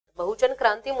बहुजन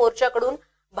क्रांती मोर्चाकडून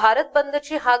भारत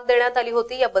बंदची हाक देण्यात आली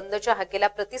होती। या बंदच्या हाकेला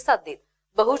प्रतिसाद देत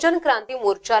बहुजन क्रांती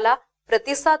मोर्चाला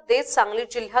प्रतिसाद देत सांगली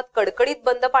जिल्ह्यात कडकडीत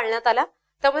बंद पाळण्यात आला।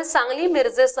 त्यामुळे सांगली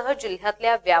मिरजेसह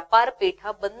जिल्ह्यातल्या व्यापार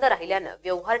पेठा बंद राहिल्यानं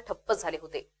व्यवहार ठप्प झाले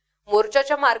होते।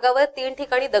 मोर्चाच्या मार्गावर 3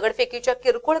 ठिकाणी दगडफेकीच्या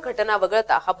किरकोळ घटना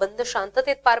वगळता हा बंद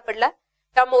शांततेत पार पडला।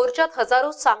 या मोर्चात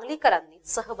हजारो सांगलीकरांनी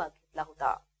सहभाग घेतला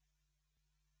होता।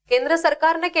 केंद्र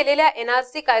सरकारने केलेल्या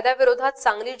एनआरसी कायद्याविरोधात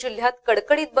सांगली जिल्ह्यात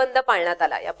कडकडीत बंद पाळण्यात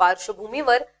आला। या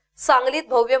पार्श्वभूमीवर सांगलीत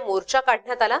भव्य मोर्चा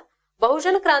काढण्यात आला।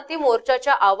 बहुजन क्रांती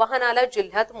मोर्चाच्या आवाहनाला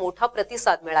जिल्ह्यात मोठा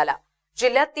प्रतिसाद मिळाला।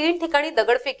 जिल्ह्यात 3 ठिकाणी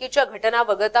दगडफेकीच्या घटना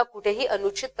वगळता कुठेही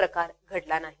अनुचित प्रकार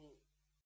घडला नाही।